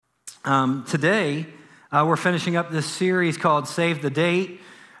Today, we're finishing up this series called Save the Date.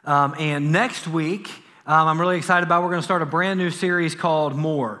 And next week, I'm really excited about, we're going to start a brand new series called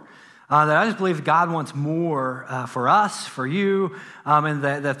More. That I just believe God wants more for us, for you, and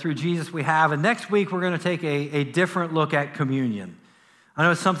that through Jesus we have. And next week, we're going to take a different look at communion. I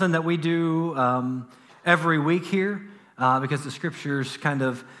know it's something that we do every week here because the scriptures kind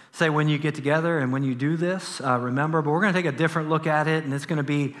of say when you get together and when you do this, remember. But we're going to take a different look at it, and it's going to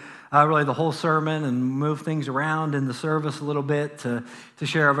be really the whole sermon and move things around in the service a little bit to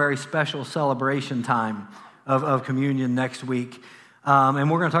share a very special celebration time of communion next week. And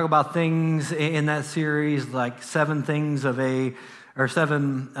we're going to talk about things in that series like seven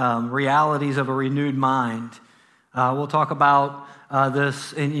realities of a renewed mind. We'll talk about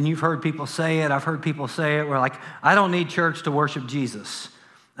this, and you've heard people say it. I've heard people say it. We're like, I don't need church to worship Jesus.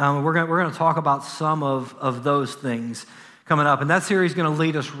 We're going to talk about some of those things coming up, and that series is going to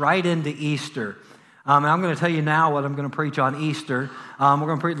lead us right into Easter. And I'm going to tell you now what I'm going to preach on Easter.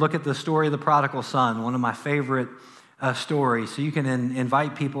 We're going to look at the story of the prodigal son, one of my favorite stories. So you can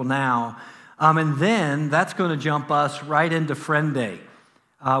invite people now, and then that's going to jump us right into Friend Day,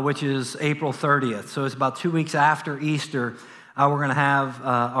 which is April 30th. So it's about 2 weeks after Easter. We're going to have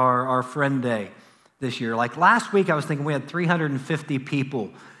our Friend Day this year. Like last week, I was thinking we had 350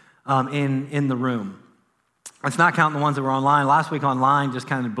 people in the room. It's not counting the ones that were online. Last week online just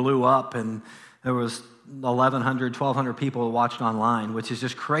kind of blew up, and there was 1,100, 1,200 people who watched online, which is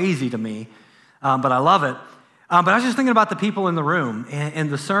just crazy to me, but I love it. But I was just thinking about the people in the room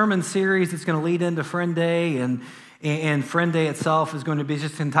and the sermon series that's going to lead into Friend Day, and Friend Day itself is going to be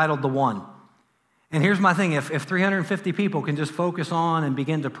just entitled The One. And here's my thing, if 350 people can just focus on and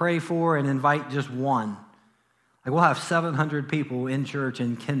begin to pray for and invite just one, like we'll have 700 people in church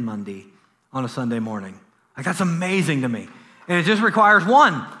in Kinmundy on a Sunday morning. Like that's amazing to me. And it just requires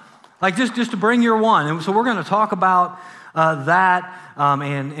one, like just to bring your one. And so we're going to talk about that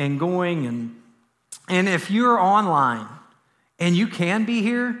and going. And if you're online and you can be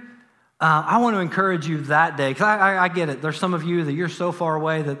here, I want to encourage you that day, because I get it. There's some of you that you're so far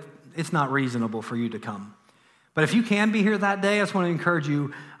away that it's not reasonable for you to come. But if you can be here that day, I just want to encourage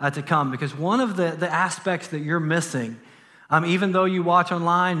you to come, because one of the aspects that you're missing, even though you watch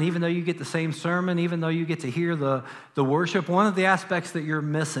online, even though you get the same sermon, even though you get to hear the worship, one of the aspects that you're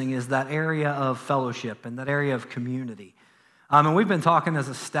missing is that area of fellowship and that area of community. And we've been talking as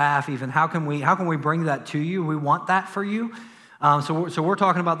a staff even, how can we bring that to you? We want that for you. So we're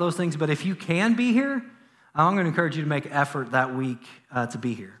talking about those things. But if you can be here, I'm going to encourage you to make effort that week to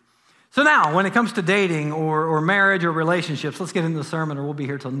be here. So now, when it comes to dating or marriage or relationships, let's get into the sermon or we'll be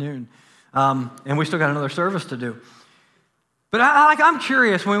here till noon. And we still got another service to do. But I'm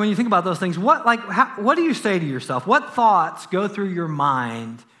curious, when you think about those things, what do you say to yourself? What thoughts go through your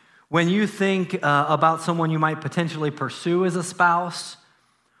mind when you think about someone you might potentially pursue as a spouse?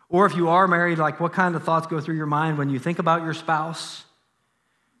 Or if you are married, like what kind of thoughts go through your mind when you think about your spouse?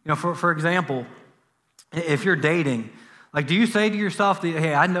 You know, for example, if you're dating, like do you say to yourself,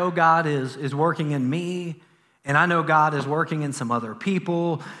 hey, I know God is working in me, and I know God is working in some other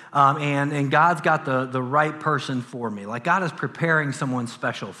people, and God's got the right person for me. Like God is preparing someone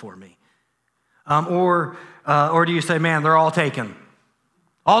special for me. Or do you say, man, they're all taken.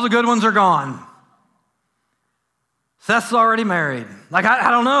 All the good ones are gone. Seth's already married. Like, I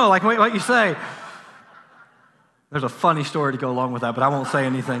don't know, like what you say. There's a funny story to go along with that, but I won't say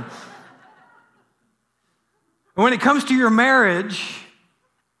anything. When it comes to your marriage,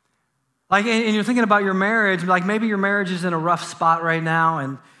 like, and you're thinking about your marriage, like maybe your marriage is in a rough spot right now,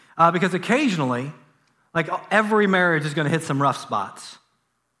 and because occasionally, like every marriage is going to hit some rough spots.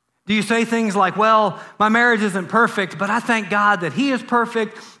 Do you say things like, well, my marriage isn't perfect, but I thank God that He is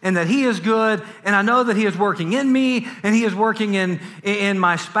perfect and that He is good, and I know that He is working in me and He is working in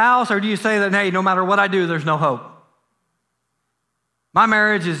my spouse? Or do you say that, hey, no matter what I do, there's no hope? My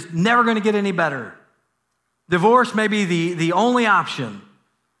marriage is never going to get any better. Divorce may be the only option.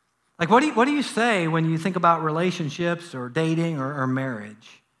 Like, what do you say when you think about relationships or dating or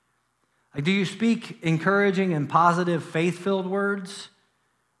marriage? Like, do you speak encouraging and positive, faith-filled words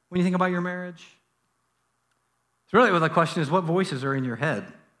when you think about your marriage? It's really, the question is, what voices are in your head?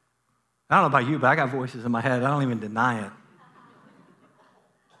 I don't know about you, but I got voices in my head. I don't even deny it.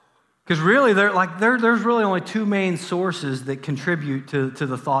 Because really, there's really only two main sources that contribute to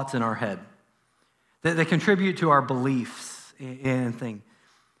the thoughts in our head, that contribute to our beliefs and things.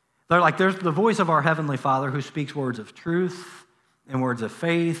 There's the voice of our Heavenly Father who speaks words of truth and words of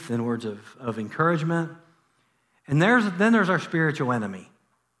faith and words of encouragement. And then there's our spiritual enemy.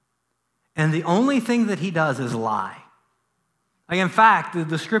 And the only thing that he does is lie. Like, in fact,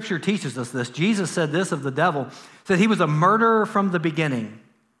 the scripture teaches us this. Jesus said this of the devil, said he was a murderer from the beginning,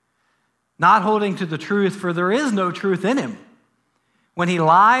 not holding to the truth, for there is no truth in him. When he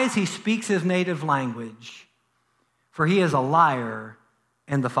lies, he speaks his native language, for he is a liar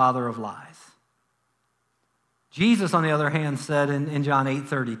and the father of lies. Jesus, on the other hand, said in John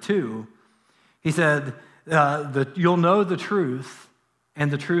 8:32, he said, you'll know the truth, and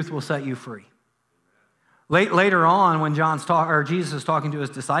the truth will set you free. Later on, when Jesus is talking to his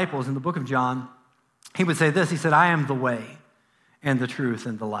disciples in the book of John, he would say this. He said, I am the way and the truth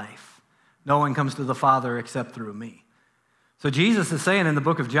and the life. No one comes to the Father except through me. So Jesus is saying in the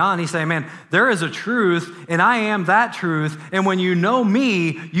book of John, he's saying, man, there is a truth, and I am that truth, and when you know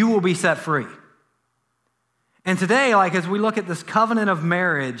me, you will be set free. And today, like as we look at this covenant of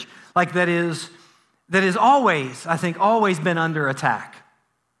marriage, like that is always, I think, always been under attack.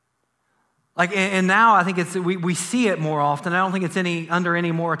 Like, and now I think we see it more often. I don't think it's under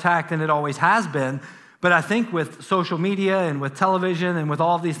any more attack than it always has been. But I think with social media and with television and with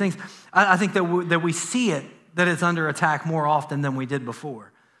all of these things, I think that we see it, that it's under attack more often than we did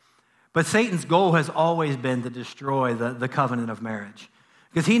before. But Satan's goal has always been to destroy the covenant of marriage.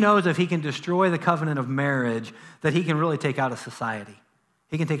 Because he knows if he can destroy the covenant of marriage, that he can really take out a society.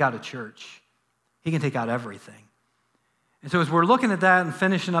 He can take out a church. He can take out everything. And so as we're looking at that and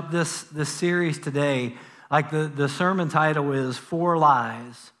finishing up this series today, like the sermon title is 4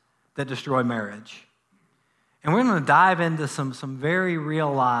 Lies That Destroy Marriage. And we're going to dive into some very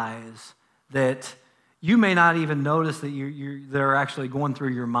real lies that you may not even notice that that are actually going through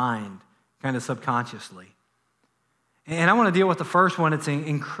your mind kind of subconsciously. And I want to deal with the first one. It's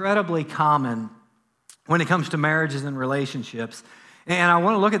incredibly common when it comes to marriages and relationships. And I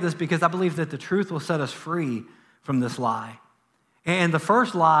want to look at this because I believe that the truth will set us free from this lie. And the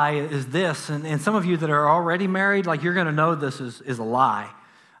first lie is this, and some of you that are already married, like you're going to know this is a lie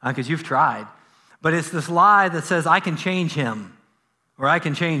because you've tried. But it's this lie that says, I can change him or I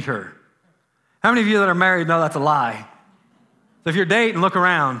can change her. How many of you that are married know that's a lie? So if you're dating, look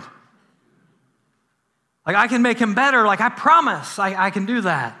around. Like, I can make him better. Like, I promise I can do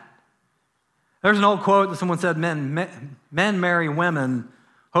that. There's an old quote that someone said, men marry women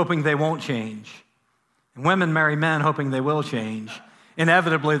hoping they won't change. And women marry men hoping they will change.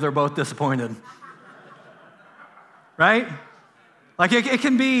 Inevitably, they're both disappointed. Right? Like, it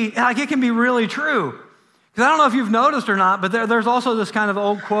can be really true. Because I don't know if you've noticed or not, but there's also this kind of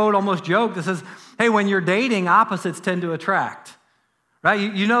old quote, almost joke, that says, hey, when you're dating, opposites tend to attract. Right?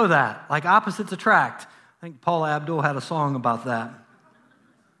 You know that. Like, opposites attract. I think Paula Abdul had a song about that.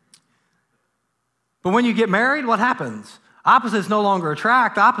 But when you get married, what happens? Opposites no longer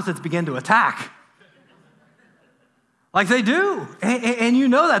attract, opposites begin to attack. Like they do. And you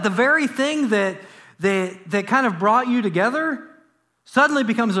know that. The very thing that kind of brought you together suddenly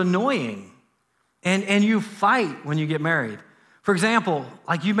becomes annoying. And you fight when you get married. For example,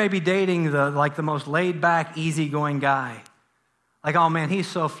 like you may be dating the most laid-back, easygoing guy. Like, oh man, he's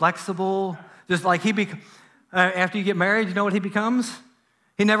so flexible. Just like after you get married, you know what he becomes?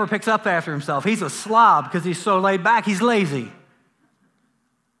 He never picks up after himself. He's a slob because he's so laid back, he's lazy.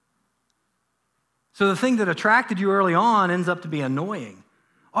 So the thing that attracted you early on ends up to be annoying.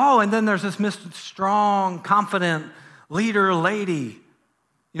 Oh, and then there's this strong, confident leader lady.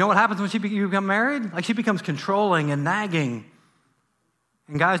 You know what happens when you become married? Like she becomes controlling and nagging.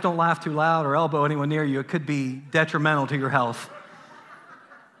 And guys, don't laugh too loud or elbow anyone near you. It could be detrimental to your health.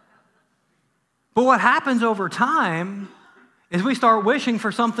 But what happens over time is we start wishing for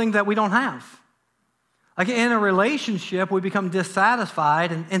something that we don't have. Like in a relationship, we become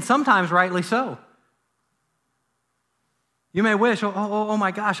dissatisfied, and sometimes rightly so. You may wish, oh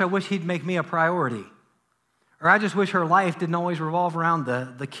my gosh, I wish he'd make me a priority. Or I just wish her life didn't always revolve around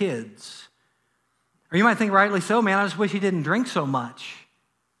the kids. Or you might think rightly so, man, I just wish he didn't drink so much.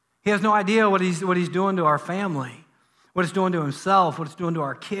 He has no idea what he's doing to our family, what it's doing to himself, what it's doing to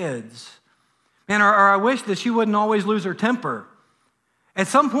our kids. Man, or I wish that she wouldn't always lose her temper. At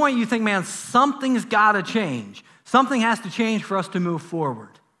some point you think, man, something's got to change. Something has to change for us to move forward.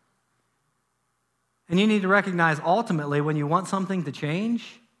 And you need to recognize ultimately when you want something to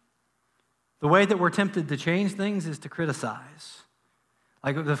change, the way that we're tempted to change things is to criticize.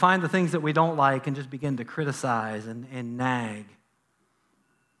 Like to find the things that we don't like and just begin to criticize and nag.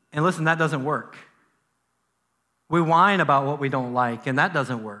 And listen, that doesn't work. We whine about what we don't like, and that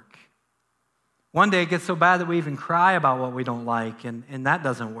doesn't work. One day it gets so bad that we even cry about what we don't like, and that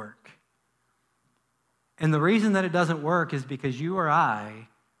doesn't work. And the reason that it doesn't work is because you or I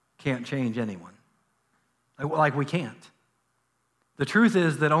can't change anyone. Like we can't. The truth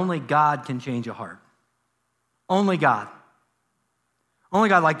is that only God can change a heart. Only God. Only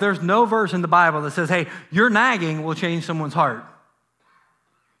God. Like there's no verse in the Bible that says, hey, your nagging will change someone's heart.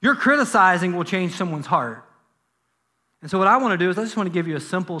 Your criticizing will change someone's heart. And so what I want to do is I just want to give you a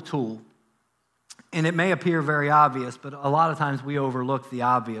simple tool. And it may appear very obvious, but a lot of times we overlook the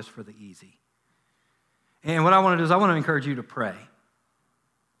obvious for the easy. And what I want to do is I want to encourage you to pray.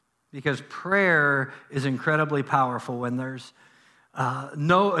 Because prayer is incredibly powerful, and there's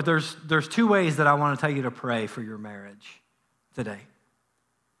two ways that I want to tell you to pray for your marriage today.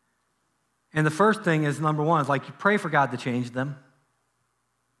 And the first thing is, number one, is like you pray for God to change them.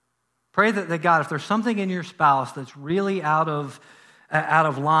 Pray that God, if there's something in your spouse that's really out of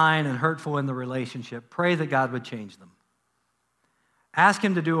line and hurtful in the relationship, pray that God would change them. Ask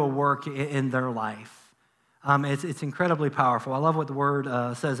him to do a work in their life. It's incredibly powerful. I love what the word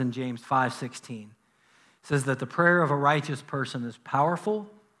says in James 5:16. It says that the prayer of a righteous person is powerful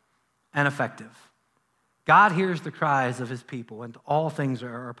and effective. God hears the cries of his people, and all things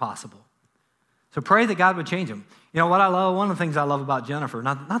are possible. So pray that God would change them. You know what I love? One of the things I love about Jennifer,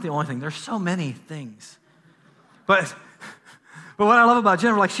 not the only thing, there's so many things. But what I love about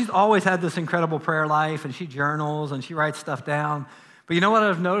Jennifer, like she's always had this incredible prayer life, and she journals, and she writes stuff down. But you know what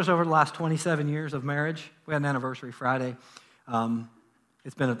I've noticed over the last 27 years of marriage? We had an anniversary Friday.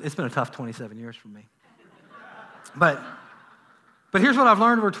 It's been a tough 27 years for me. But here's what I've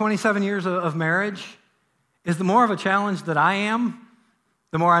learned over 27 years of marriage, is the more of a challenge that I am,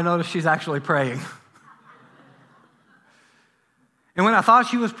 the more I notice she's actually praying. And when I thought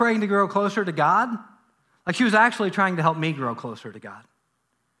she was praying to grow closer to God, like she was actually trying to help me grow closer to God.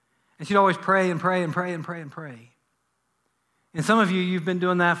 And she'd always pray and pray and pray and pray and pray. And some of you, you've been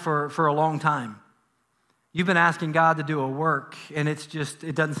doing that for a long time. You've been asking God to do a work, and it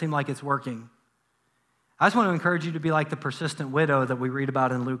doesn't seem like it's working. I just want to encourage you to be like the persistent widow that we read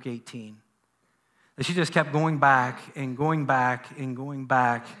about in Luke 18. That she just kept going back and going back and going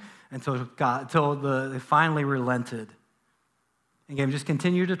back until they finally relented. Again, just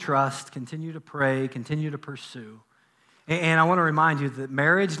continue to trust, continue to pray, continue to pursue. And I want to remind you that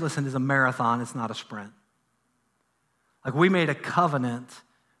marriage, listen, is a marathon. It's not a sprint. Like we made a covenant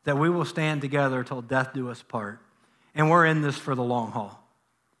that we will stand together till death do us part. And we're in this for the long haul.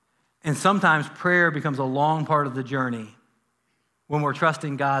 And sometimes prayer becomes a long part of the journey when we're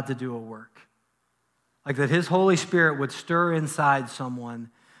trusting God to do a work. Like that his Holy Spirit would stir inside someone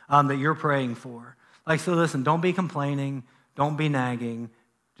that you're praying for. Like, so listen, don't be complaining. Don't be nagging.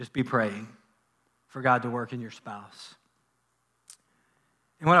 Just be praying for God to work in your spouse.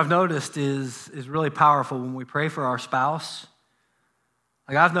 And what I've noticed is really powerful when we pray for our spouse.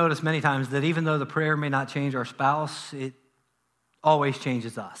 Like I've noticed many times that even though the prayer may not change our spouse, it always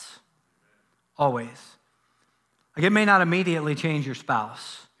changes us. Always. Like it may not immediately change your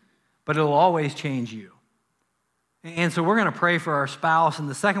spouse, but it'll always change you. And so we're going to pray for our spouse. And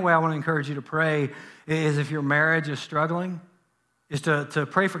the second way I want to encourage you to pray is if your marriage is struggling, is to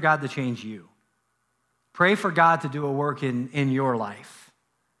pray for God to change you. Pray for God to do a work in your life.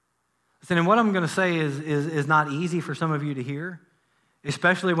 Listen, and what I'm going to say is not easy for some of you to hear,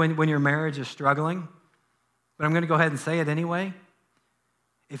 especially when your marriage is struggling. But I'm going to go ahead and say it anyway.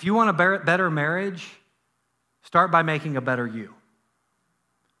 If you want a better marriage, start by making a better you.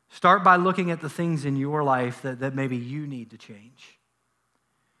 Start by looking at the things in your life that maybe you need to change.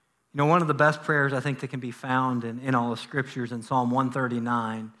 You know, one of the best prayers I think that can be found in all the scriptures in Psalm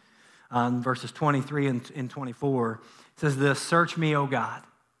 139, verses 23 and 24, says this: "Search me, O God,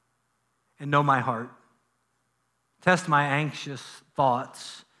 and know my heart. Test my anxious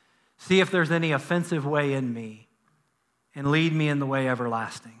thoughts. See if there's any offensive way in me, and lead me in the way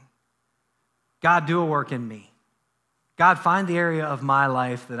everlasting." God, do a work in me. God, find the area of my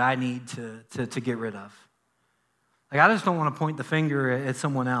life that I need to get rid of. Like, I just don't want to point the finger at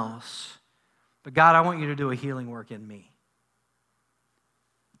someone else. But God, I want you to do a healing work in me.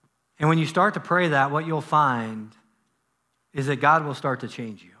 And when you start to pray that, what you'll find is that God will start to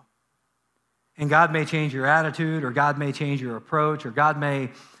change you. And God may change your attitude, or God may change your approach, or God may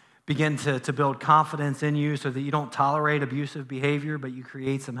begin to build confidence in you so that you don't tolerate abusive behavior, but you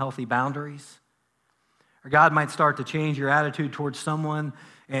create some healthy boundaries. Or God might start to change your attitude towards someone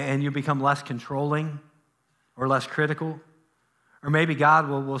and you become less controlling or less critical. Or maybe God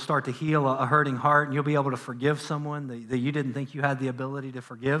will start to heal a hurting heart and you'll be able to forgive someone that you didn't think you had the ability to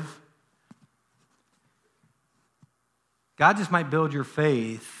forgive. God just might build your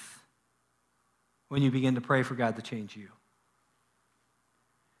faith when you begin to pray for God to change you.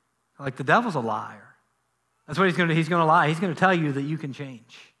 Like the devil's a liar. That's what he's going to lie. He's going to tell you that you can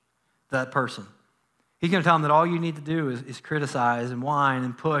change that person. He's going to tell them that all you need to do is criticize and whine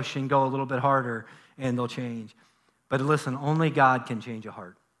and push and go a little bit harder and they'll change. But listen, only God can change a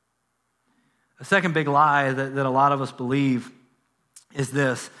heart. A second big lie that a lot of us believe is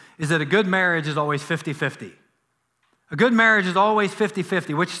this, is that a good marriage is always 50-50. A good marriage is always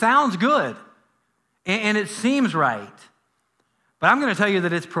 50-50, which sounds good, and it seems right. But I'm going to tell you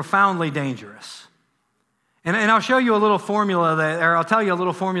that it's profoundly dangerous. And I'll show you a little formula I'll tell you a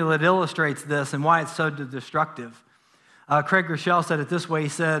little formula that illustrates this and why it's so destructive. Craig Groeschel said it this way. He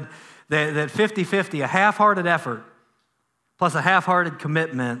said that 50-50, a half-hearted effort plus a half-hearted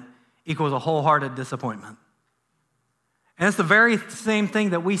commitment equals a wholehearted disappointment. And it's the very same thing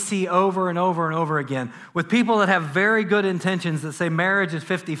that we see over and over and over again with people that have very good intentions that say marriage is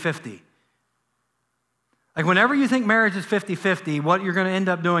 50-50. Like whenever you think marriage is 50-50, what you're going to end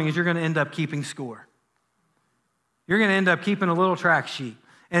up doing is you're going to end up keeping score. You're going to end up keeping a little track sheet.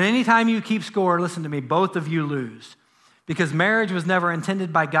 And anytime you keep score, listen to me, both of you lose. Because marriage was never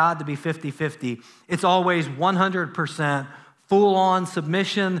intended by God to be 50-50. It's always 100% full-on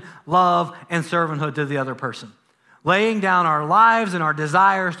submission, love, and servanthood to the other person. Laying down our lives and our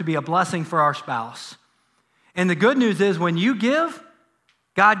desires to be a blessing for our spouse. And the good news is when you give,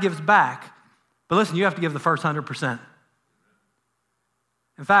 God gives back. But listen, you have to give the first 100%.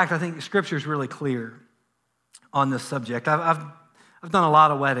 In fact, I think Scripture is really clear on this subject. I've done a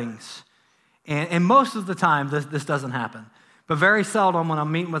lot of weddings, and most of the time this doesn't happen. But very seldom when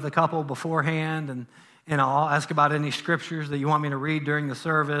I'm meeting with a couple beforehand and I'll ask about any scriptures that you want me to read during the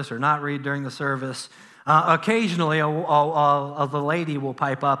service or not read during the service. Occasionally, the lady will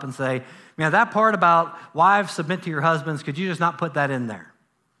pipe up and say, man, that part about wives submit to your husbands, could you just not put that in there?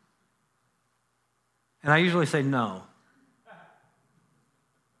 And I usually say no.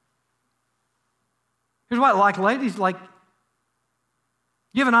 Here's why, like ladies, like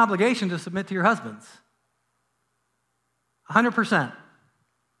you have an obligation to submit to your husbands. 100%.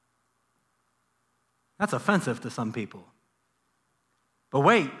 That's offensive to some people. But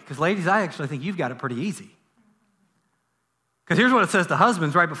wait, because ladies, I actually think you've got it pretty easy. Because here's what it says to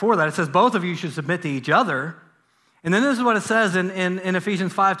husbands right before that. It says both of you should submit to each other. And then this is what it says in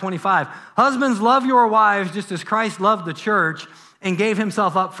Ephesians 5:25. Husbands, love your wives just as Christ loved the church and gave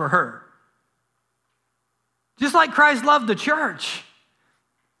himself up for her. Just like Christ loved the church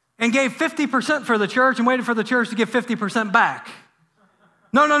and gave 50% for the church and waited for the church to give 50% back.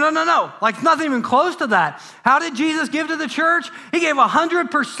 No. Like it's nothing even close to that. How did Jesus give to the church? He gave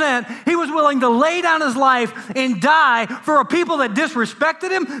 100%. He was willing to lay down his life and die for a people that disrespected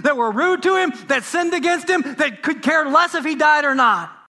him, that were rude to him, that sinned against him, that could care less if he died or not.